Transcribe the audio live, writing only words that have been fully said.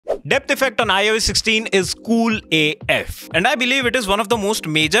Depth effect on iOS 16 is cool AF, and I believe it is one of the most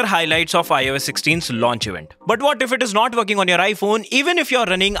major highlights of iOS 16's launch event. But what if it is not working on your iPhone, even if you're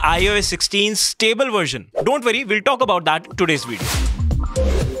running iOS 16's stable version? Don't worry, we'll talk about that in today's video.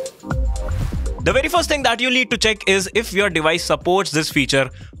 The very first thing that you'll need to check is if your device supports this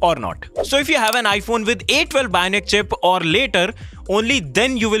feature or not. So if you have an iPhone with A12 Bionic chip or later, only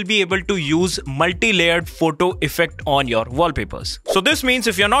then you will be able to use multi-layered photo effect on your wallpapers. So this means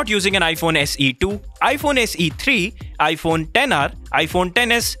if you're not using an iPhone SE2, iPhone SE3, iPhone XR, iPhone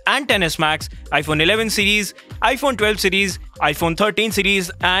XS and XS Max, iPhone 11 series, iPhone 12 series, iPhone 13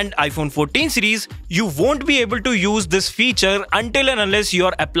 series and iPhone 14 series, you won't be able to use this feature until and unless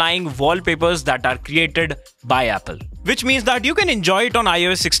you're applying wallpapers that are created by Apple. Which means that you can enjoy it on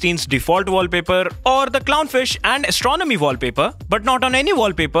iOS 16's default wallpaper or the clownfish and astronomy wallpaper, but not on any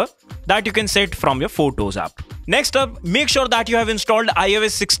wallpaper that you can set from your Photos app. Next up, make sure that you have installed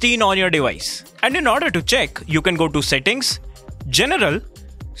iOS 16 on your device. And in order to check, you can go to Settings, General,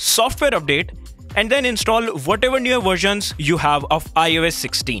 Software Update, and then install whatever newer versions you have of iOS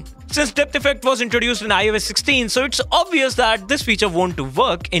 16. Since depth effect was introduced in iOS 16, so it's obvious that this feature won't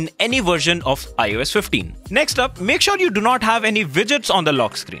work in any version of iOS 15. Next up, make sure you do not have any widgets on the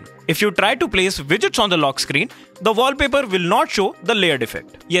lock screen. If you try to place widgets on the lock screen, the wallpaper will not show the layered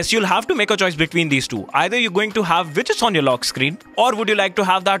effect. Yes, you'll have to make a choice between these two. Either you're going to have widgets on your lock screen, or would you like to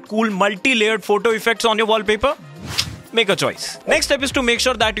have that cool multi-layered photo effects on your wallpaper? Make a choice. Next step is to make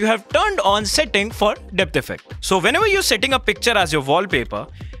sure that you have turned on setting for depth effect. So whenever you're setting a picture as your wallpaper,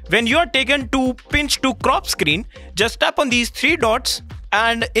 when you are taken to pinch to crop screen, just tap on these three dots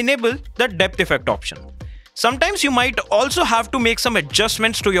and enable the depth effect option. Sometimes you might also have to make some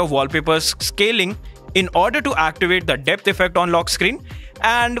adjustments to your wallpaper's scaling in order to activate the depth effect on lock screen.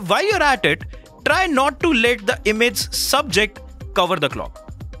 And while you're at it, try not to let the image subject cover the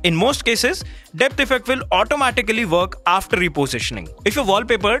clock. In most cases, depth effect will automatically work after repositioning. If your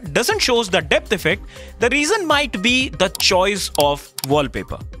wallpaper doesn't show the depth effect, the reason might be the choice of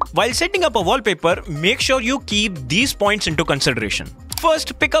wallpaper. While setting up a wallpaper, make sure you keep these points into consideration.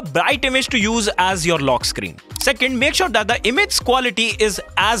 First, pick a bright image to use as your lock screen. Second, make sure that the image quality is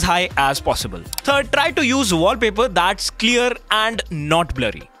as high as possible. Third, try to use wallpaper that's clear and not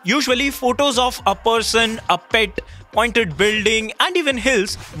blurry. Usually, photos of a person, a pet, pointed building and even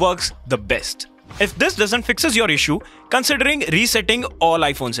hills works the best. If this doesn't fix your issue, considering resetting all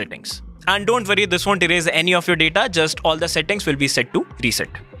iPhone settings. And don't worry, this won't erase any of your data, just all the settings will be set to reset.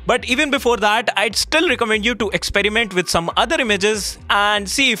 But even before that, I'd still recommend you to experiment with some other images and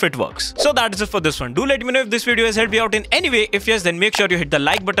see if it works. So that is it for this one. Do let me know if this video has helped you out in any way. If yes, then make sure you hit the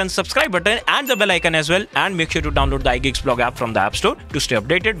like button, subscribe button and the bell icon as well. And make sure to download the iGeeks blog app from the App Store to stay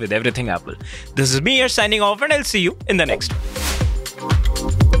updated with everything Apple. This is me here signing off and I'll see you in the next one.